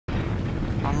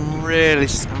I'm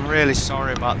really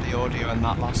sorry about the audio in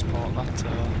that last part. That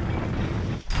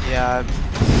yeah,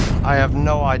 I have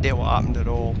no idea what happened at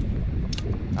all.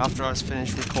 After I was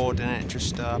finished recording it,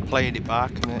 just played it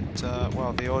back, and it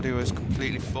well, the audio is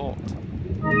completely fucked.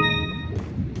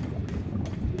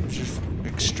 It was just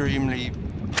extremely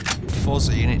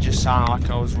fuzzy, and it just sounded like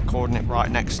I was recording it right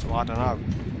next to, I don't know,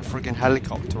 a friggin'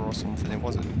 helicopter or something. It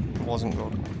wasn't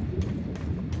good.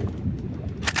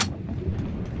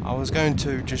 I was going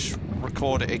to just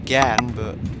record it again,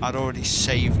 but I'd already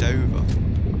saved over.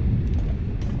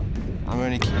 I'm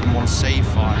only keeping one save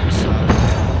file, so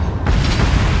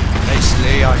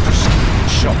basically I just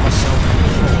shot myself in the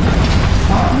foot.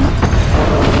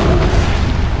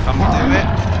 Can we do it?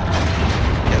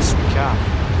 Yes, we can.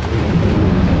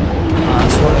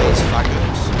 That's one of these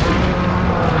faggots.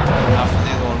 Now for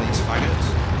the other one of these faggots.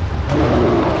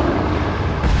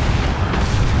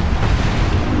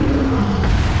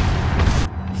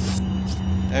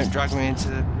 Don't drag me into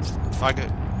the faggot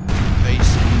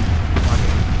basin.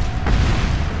 Faggot.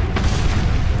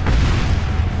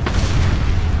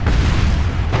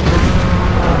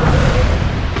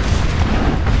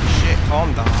 Shit, calm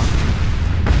down.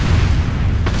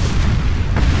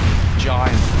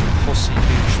 Giant pussy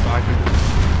douchebag with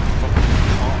fucking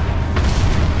cock.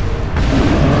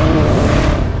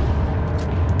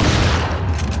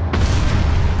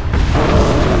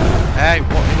 Hey,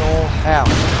 what in all hell?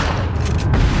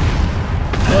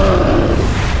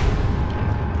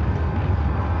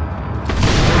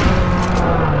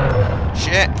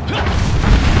 Shit.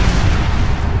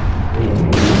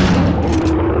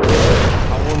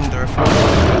 I wonder if I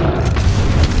can.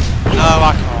 No,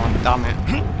 I can't, damn it.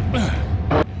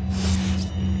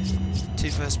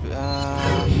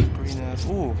 Green earth.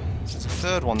 Ooh, there's a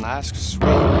third one there. Sweet.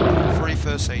 3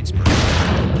 first aid sprays.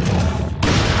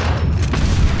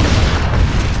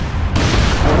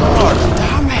 God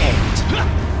damn it!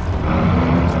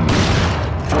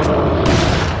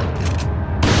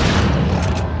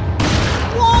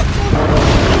 What the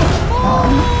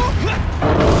fuck?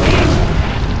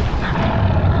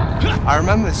 I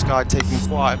remember this guy taking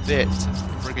quite a bit to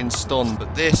friggin' stun,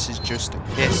 but this is just a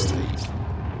piss take.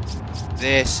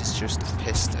 This is just a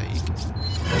piss take.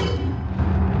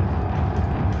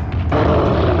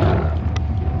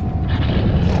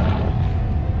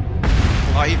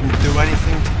 Will I even do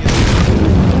anything to you?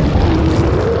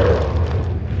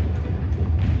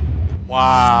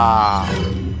 Wow.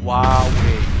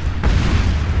 Wowee.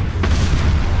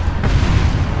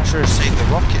 I should have saved the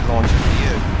rocket launcher for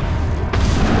you.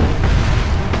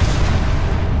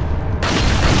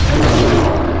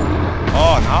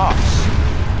 Oh, nice.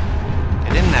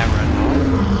 Get in there, Red Knight.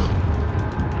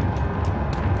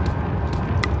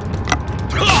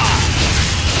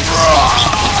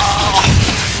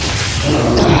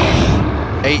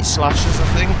 8 slashes, I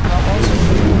think that was.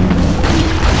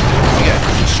 You get a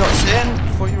couple of shots in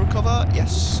before you recover.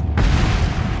 Yes.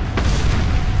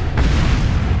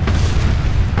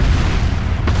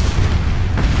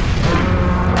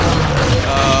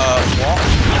 What?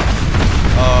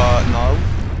 No.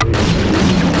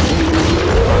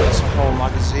 That's a whole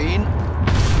magazine.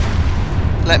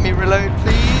 Let me reload,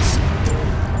 please.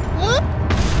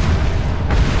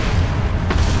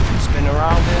 Spin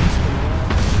around in, spin around.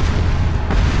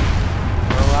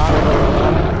 Go around, go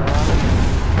around, go around.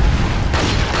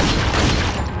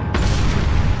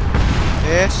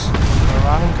 Yes. Go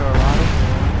around, go around.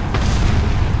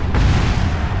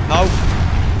 No.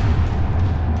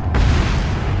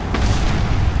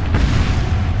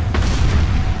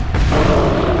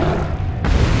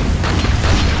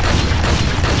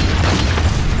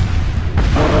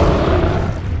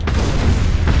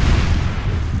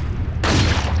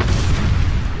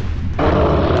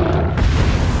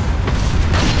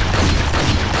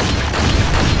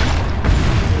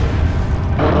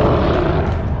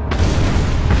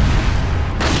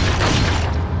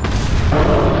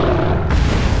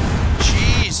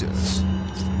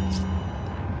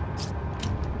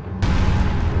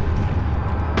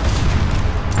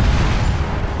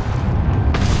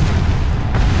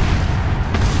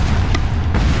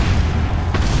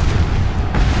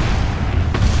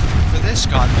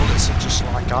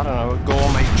 I don't know, a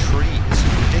gourmet treat. This is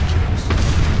ridiculous.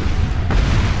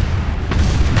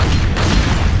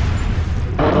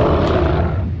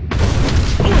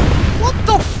 What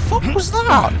the fuck was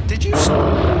that? Did you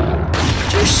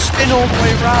spin all the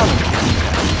way around and kill me?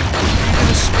 You did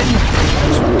a spin kick. That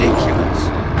was ridiculous.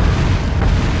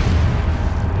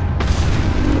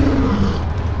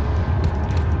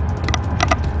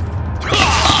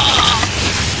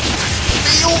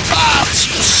 Feel that,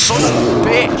 you son of a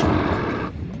bitch!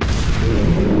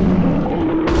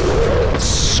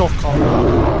 suck on that.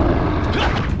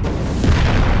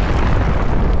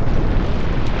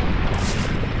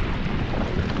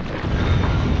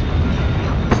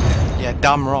 Yeah,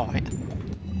 damn right.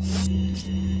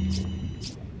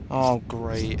 Oh,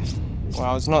 great.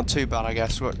 Well, it's not too bad, I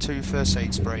guess. We've got 2 first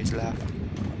aid sprays left.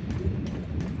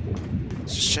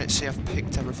 Let's just see if I've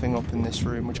picked everything up in this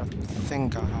room, which I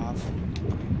think I have.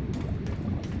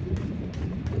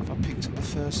 Have I picked up the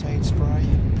first aid spray?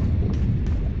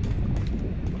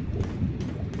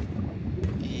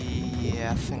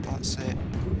 Yeah, I think that's it.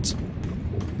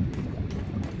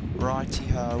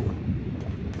 Righty-ho.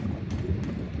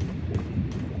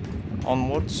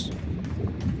 Onwards.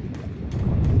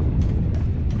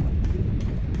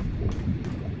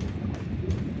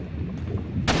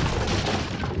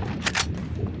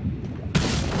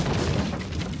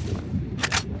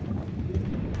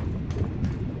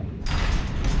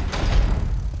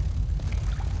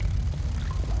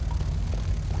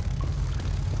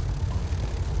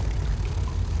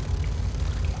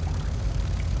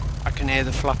 I can hear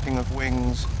the flapping of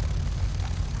wings.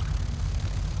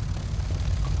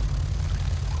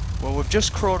 Well, we've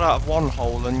just crawled out of one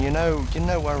hole, and you know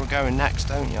where we're going next,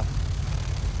 don't you?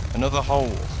 Another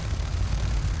hole.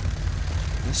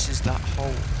 This is that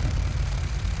hole.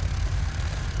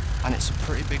 And it's a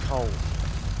pretty big hole.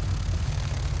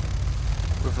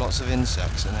 With lots of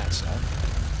insects in it, so...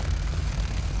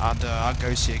 I'd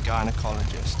go see a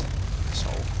gynecologist for this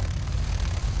hole.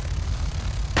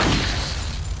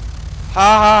 Ha ha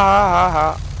ha ha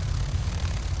ha.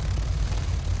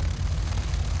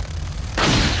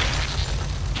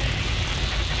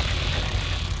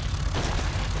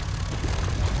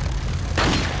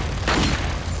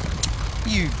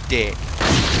 You dick.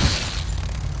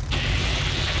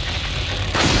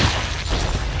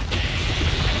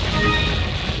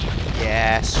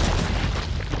 Yes.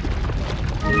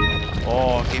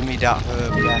 Oh, give me that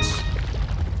herb, yes.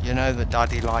 You know that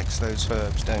Daddy likes those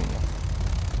herbs, don't you?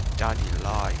 Daddy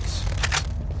likes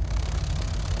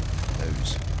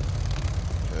those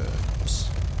herbs.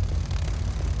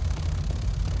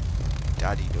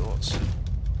 Daddy does.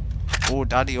 Oh,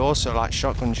 Daddy also likes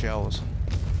shotgun shells.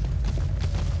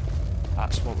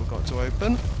 That's what we've got to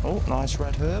open. Oh, nice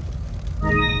red herb.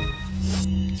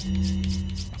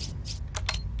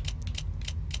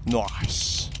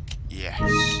 Nice. Yes.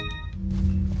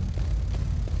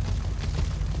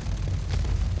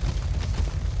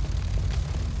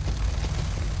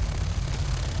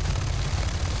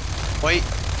 Wait.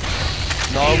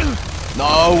 No.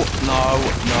 No. No.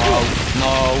 No.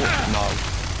 No. No.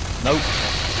 Nope.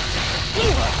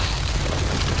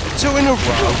 2 in a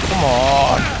row. Come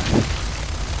on.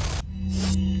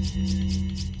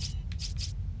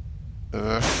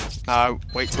 No.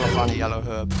 Wait till I find a yellow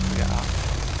herb. Forget that.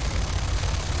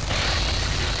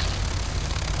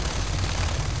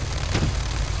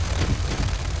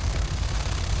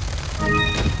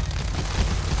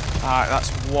 Alright, that's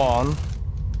 1.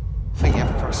 I think you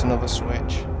have to press another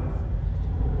switch.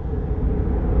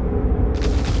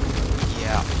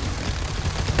 Yeah.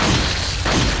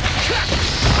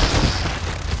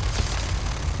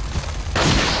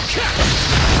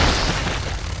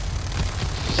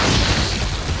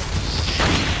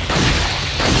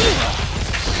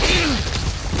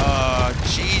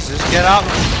 Jesus, get out of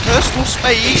personal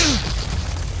space!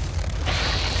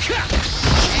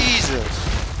 Jesus!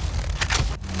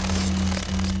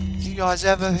 You guys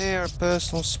ever hear of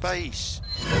personal space?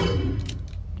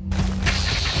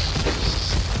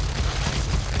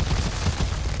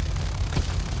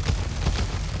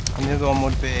 And the other one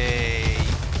would be...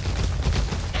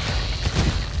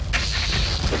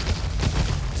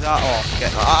 Is that off?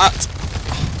 Get that!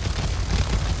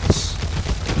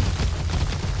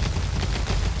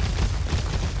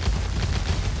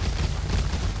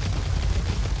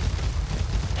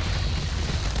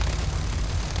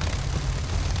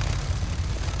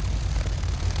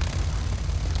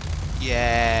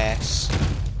 Yes.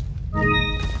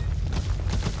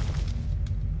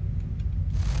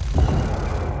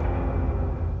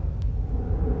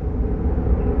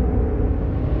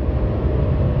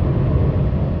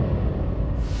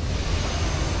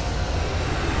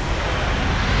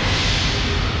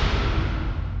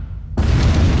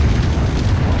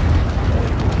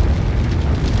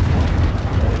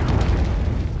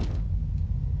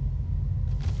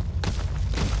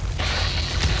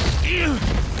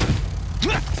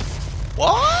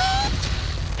 What?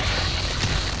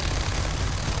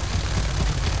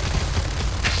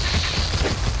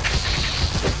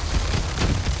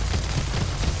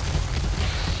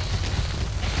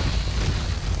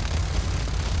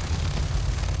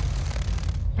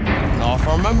 Now, if I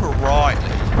remember rightly,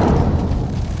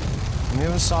 the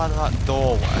other side of that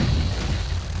doorway,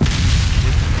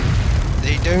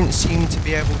 they don't seem to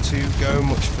be able to go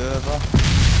much further.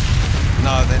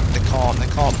 No, they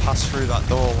can't pass through that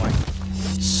doorway.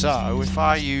 So, if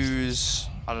I use,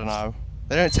 I don't know,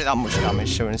 they don't take that much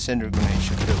damage, so an Cinder Grenade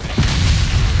should do it.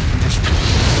 Just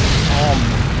farm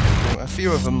them. A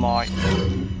few of them might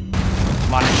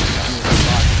manage to get on the other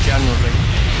side, but generally.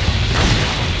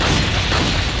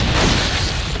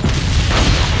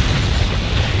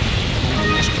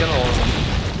 Just kill all of them.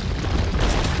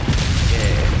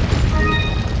 Yeah.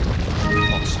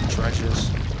 Lots of treasures.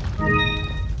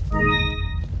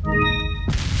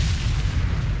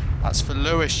 That's for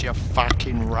Lewis, you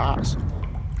fucking rat.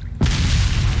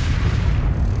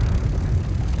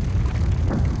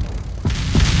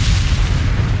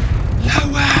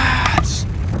 Lewis!